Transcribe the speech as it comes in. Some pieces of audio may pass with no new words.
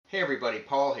Hey everybody,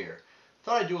 Paul here.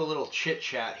 Thought I'd do a little chit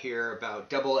chat here about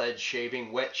double-edged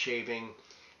shaving, wet shaving,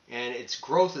 and its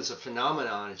growth as a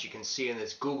phenomenon, as you can see in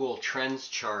this Google Trends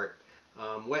chart.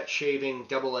 Wet shaving,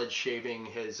 double-edged shaving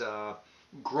has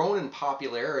grown in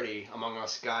popularity among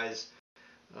us guys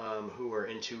who are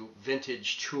into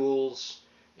vintage tools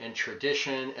and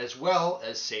tradition, as well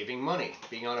as saving money,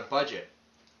 being on a budget.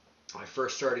 I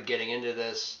first started getting into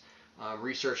this,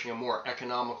 researching a more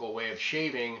economical way of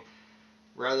shaving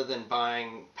rather than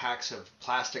buying packs of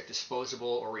plastic disposable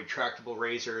or retractable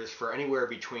razors for anywhere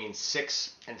between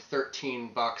 $6 and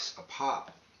 $13 a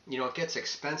pop. You know, it gets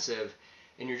expensive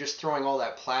and you're just throwing all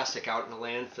that plastic out in the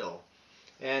landfill.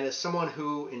 And as someone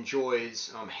who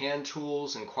enjoys hand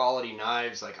tools and quality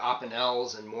knives like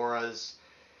Opinels and Moras,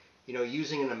 you know,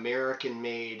 using an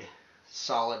American-made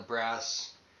solid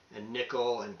brass and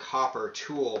nickel and copper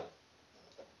tool,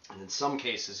 and in some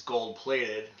cases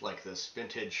gold-plated, like this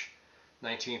vintage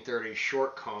 1930s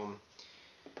short comb,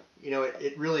 you know,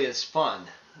 it really is fun.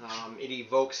 It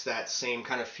evokes that same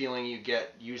kind of feeling you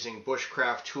get using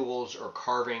bushcraft tools or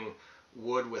carving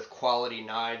wood with quality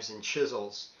knives and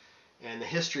chisels. And the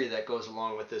history that goes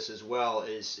along with this as well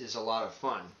is a lot of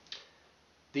fun.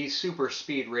 These super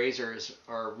speed razors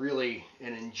are really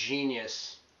an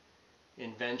ingenious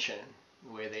invention.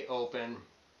 The way they open,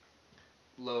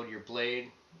 load your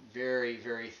blade, very,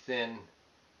 very thin,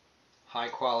 high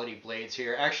quality blades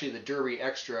here. Actually, the Derby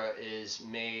Extra is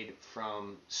made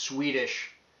from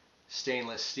Swedish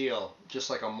stainless steel, just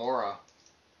like a Mora.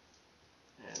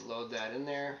 And load that in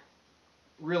there.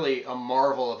 Really a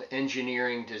marvel of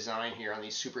engineering design here on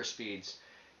these super speeds.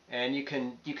 And you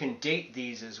can date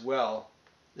these as well.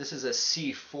 This is a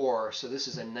C4, so this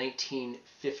is a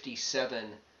 1957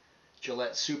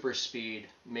 Gillette Super Speed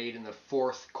made in the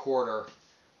fourth quarter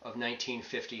of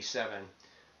 1957.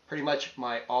 Pretty much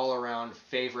my all-around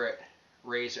favorite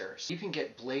razor. So you can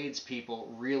get blades,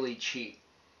 people, really cheap.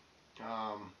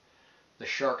 The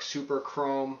Shark Super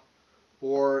Chrome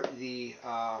or the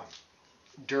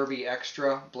Derby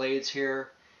Extra blades here,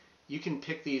 you can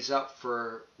pick these up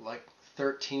for like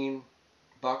 $13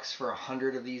 for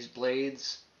 100 of these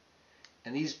blades,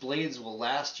 and these blades will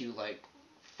last you like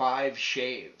 5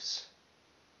 shaves.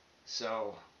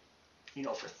 So, you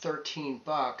know, for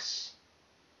 $13,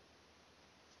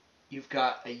 you've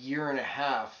got a year and a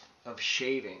half of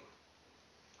shaving.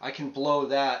 I can blow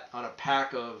that on a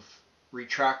pack of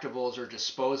retractables or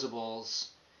disposables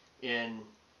in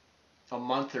a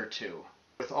month or two.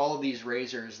 With all of these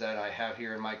razors that I have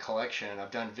here in my collection,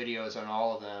 I've done videos on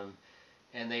all of them,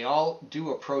 and they all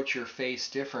do approach your face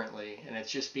differently, and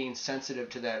it's just being sensitive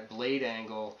to that blade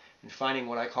angle and finding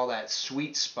what I call that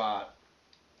sweet spot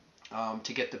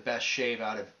to get the best shave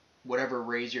out of whatever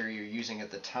razor you're using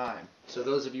at the time. So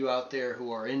those of you out there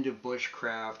who are into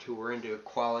bushcraft, who are into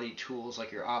quality tools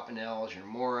like your Opinels, your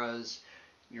Moras,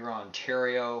 your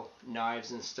Ontario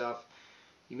knives and stuff,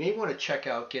 you may want to check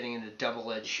out getting into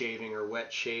double-edged shaving or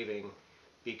wet shaving,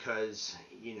 because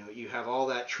you know you have all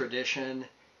that tradition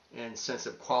and sense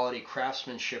of quality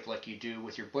craftsmanship like you do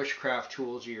with your bushcraft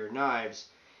tools or your knives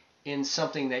in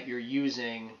something that you're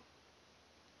using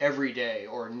every day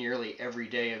or nearly every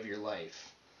day of your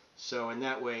life. So in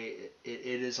that way, it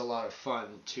is a lot of fun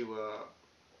to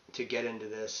get into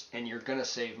this, and you're going to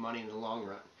save money in the long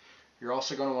run. You're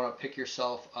also going to want to pick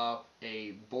yourself up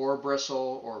a Boar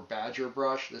bristle or Badger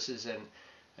brush. This is an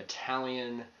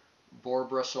Italian boar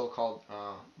bristle called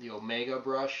the Omega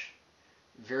brush.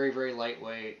 Very, very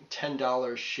lightweight.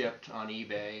 $10 shipped on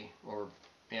eBay or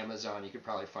Amazon. You could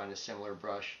probably find a similar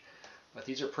brush. But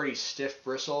these are pretty stiff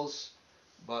bristles,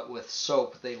 but with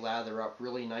soap they lather up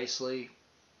really nicely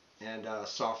and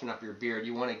soften up your beard.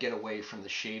 You want to get away from the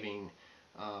shaving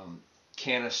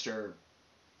canister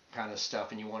kind of stuff,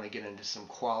 and you want to get into some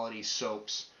quality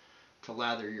soaps to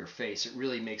lather your face. It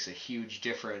really makes a huge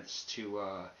difference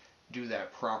to do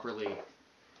that properly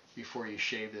before you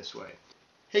shave this way.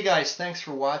 Hey guys, thanks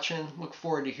for watching. Look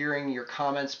forward to hearing your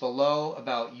comments below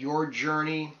about your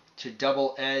journey to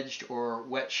double-edged or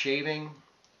wet shaving.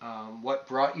 What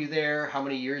brought you there? How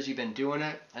many years you've been doing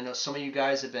it? I know some of you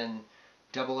guys have been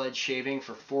double-edged shaving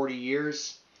for 40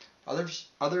 years.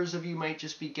 Others of you might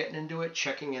just be getting into it,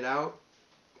 checking it out.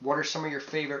 What are some of your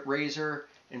favorite razor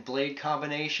and blade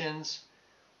combinations?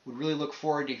 Would really look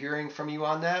forward to hearing from you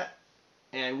on that.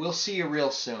 And we'll see you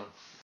real soon.